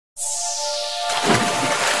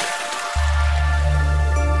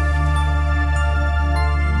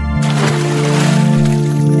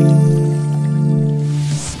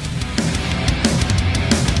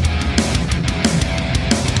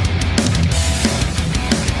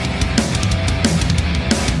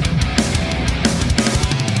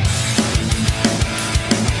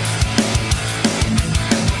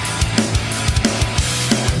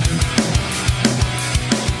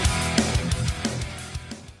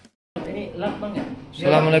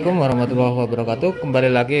Assalamualaikum warahmatullahi wabarakatuh.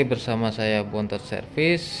 Kembali lagi bersama saya Bontot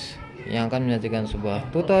Service yang akan menyajikan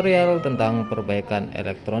sebuah tutorial tentang perbaikan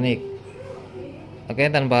elektronik.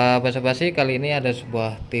 Oke, tanpa basa-basi, kali ini ada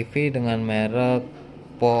sebuah TV dengan merek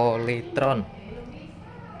Polytron.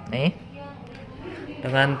 Nih,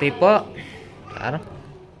 dengan tipe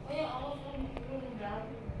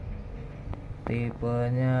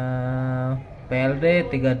tipenya LED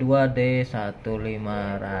 32D1500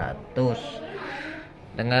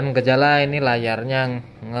 dengan gejala ini layarnya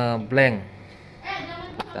ngeblank.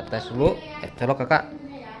 Kita tes dulu. Colok kakak.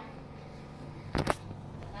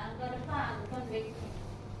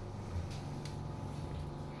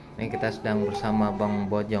 Ini kita sedang bersama Bang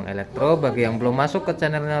Bojong Elektro. Bagi yang belum masuk ke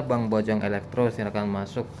channelnya Bang Bojong Elektro, silahkan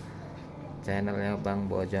masuk channelnya Bang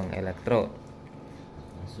Bojong Elektro.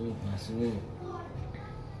 Masuk.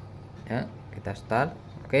 Ya, kita start.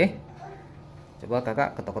 Oke, coba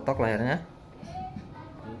kakak ketok-ketok layarnya.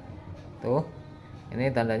 Tuh,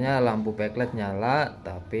 ini tandanya lampu backlight nyala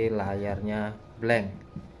tapi layarnya blank.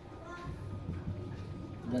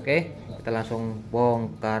 Oke, kita langsung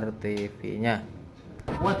bongkar TV-nya.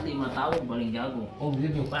 Buat 5 tahun paling jago. Oh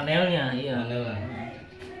gitu. Panelnya, iya.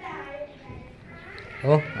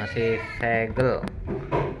 Oh, masih segel.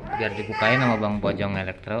 Biar dibukain sama Bang Bojong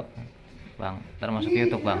Elektro. Bang, termasuk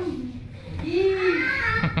YouTube Bang.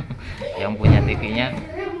 Yang punya TV-nya.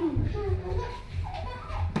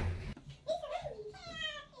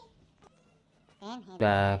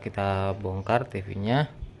 Sudah kita bongkar TV-nya.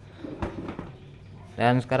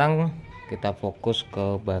 Dan sekarang kita fokus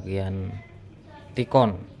ke bagian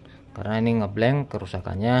tikon. Karena ini ngeblank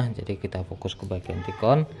kerusakannya, jadi kita fokus ke bagian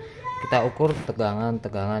tikon. Kita ukur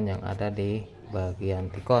tegangan-tegangan yang ada di bagian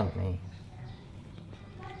tikon nih.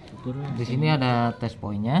 Di sini ada test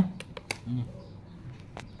pointnya.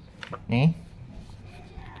 Nih,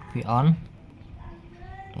 V on.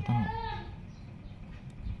 Datang.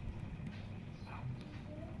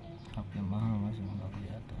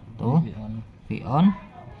 Tuh, V on.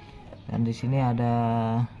 Dan di sini ada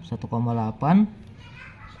 1,8.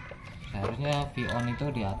 Seharusnya V on itu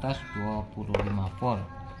di atas 25 volt.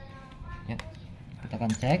 Ya, kita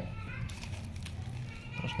akan cek.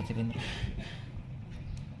 Terus kecilin terus.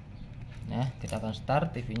 Nah, kita akan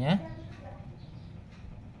start TV-nya.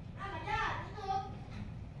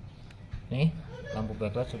 Nih, lampu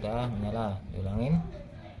backlight sudah menyala. Diulangin.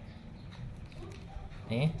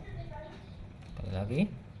 Nih, sekali lagi.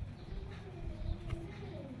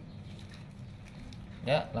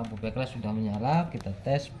 Ya, lampu backlight sudah menyala. Kita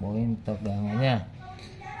tes poin tegangannya.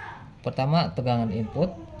 Pertama, tegangan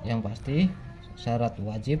input yang pasti syarat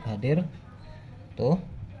wajib hadir. Tuh,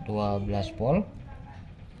 12 volt.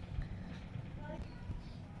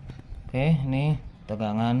 Oke, ini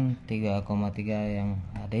tegangan 3,3 yang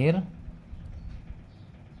hadir.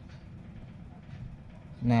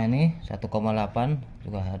 Nah, ini 1,8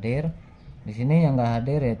 juga hadir. Di sini yang enggak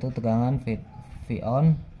hadir yaitu tegangan V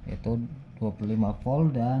on yaitu 25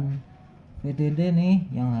 volt, dan VDD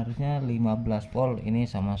nih yang harusnya 15 volt ini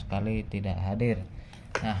sama sekali tidak hadir.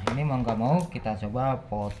 Nah, ini mau nggak mau kita coba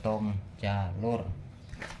potong jalur.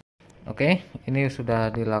 Oke, ini sudah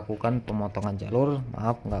dilakukan pemotongan jalur.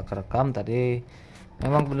 Maaf nggak kerekam tadi.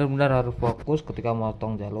 Memang benar-benar harus fokus ketika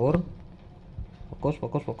memotong jalur.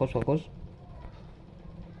 Fokus.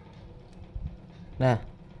 Nah,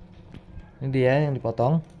 ini dia yang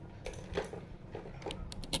dipotong.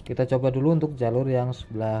 Kita coba dulu untuk jalur yang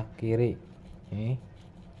sebelah kiri. Ini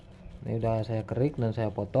udah saya kerik dan saya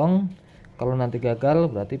potong. Kalau nanti gagal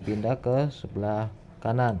berarti pindah ke sebelah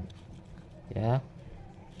kanan. Ya.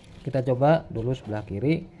 Kita coba dulu sebelah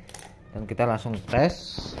kiri dan kita langsung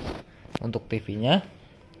tes untuk TV-nya.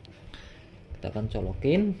 Kita akan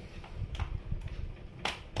colokin.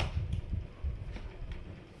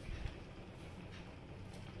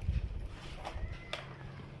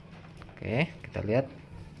 Oke, kita lihat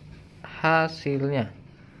hasilnya.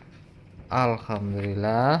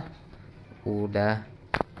 Alhamdulillah udah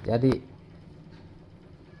jadi.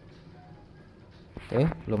 Oke,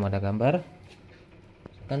 belum ada gambar.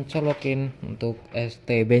 Akan colokin untuk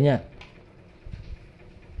STB-nya.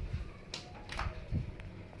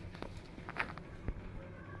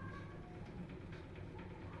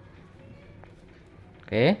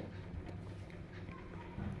 Oke,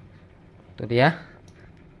 itu dia.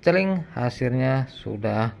 Celing, hasilnya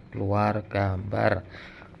sudah keluar gambar.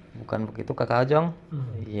 Bukan begitu kakak Ajong?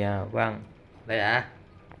 Iya Bang. Udah ya.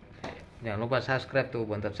 Jangan lupa subscribe tuh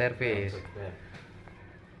Bontot Service.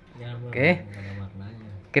 Oke.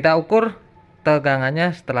 Kita ukur tegangannya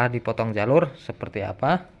setelah dipotong jalur seperti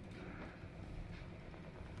apa.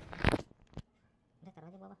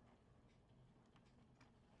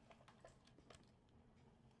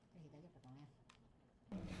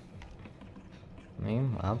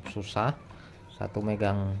 maaf susah satu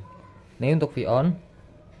megang. Ini untuk V-on.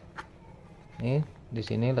 Nih di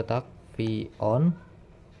sini letak V-on.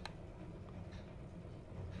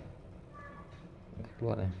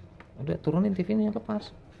 Keluar ya. Udah turunin TV-nya,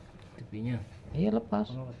 lepas. TV-nya. Iya lepas.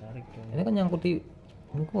 Oh, tarik dong. Ini kan nyangkut di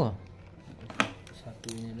gua.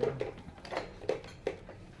 Satunya dong.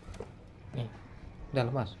 Nih, udah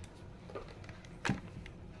lepas.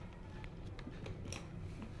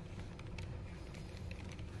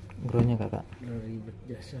 Groundnya kakak. Udah ribet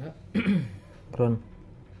jasa. Ground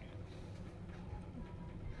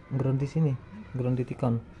di sini, ground di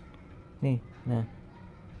tikon. Nih, nah.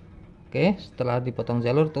 Oke, setelah dipotong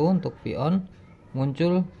jalur tuh untuk V-on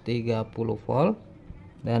muncul 30 volt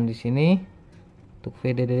dan di sini untuk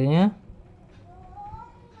VDD-nya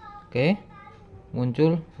oke,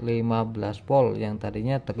 muncul 15 volt yang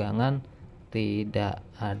tadinya tegangan tidak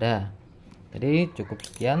ada. Jadi cukup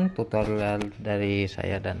sekian tutorial dari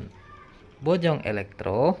saya dan Bojong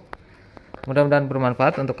Elektro. Mudah-mudahan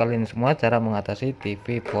bermanfaat untuk kalian semua cara mengatasi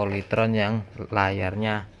TV Polytron yang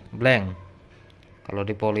layarnya blank. Kalau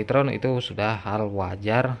di Polytron itu sudah hal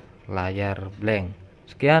wajar layar blank.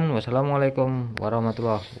 Sekian, wassalamualaikum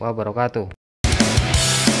warahmatullahi wabarakatuh.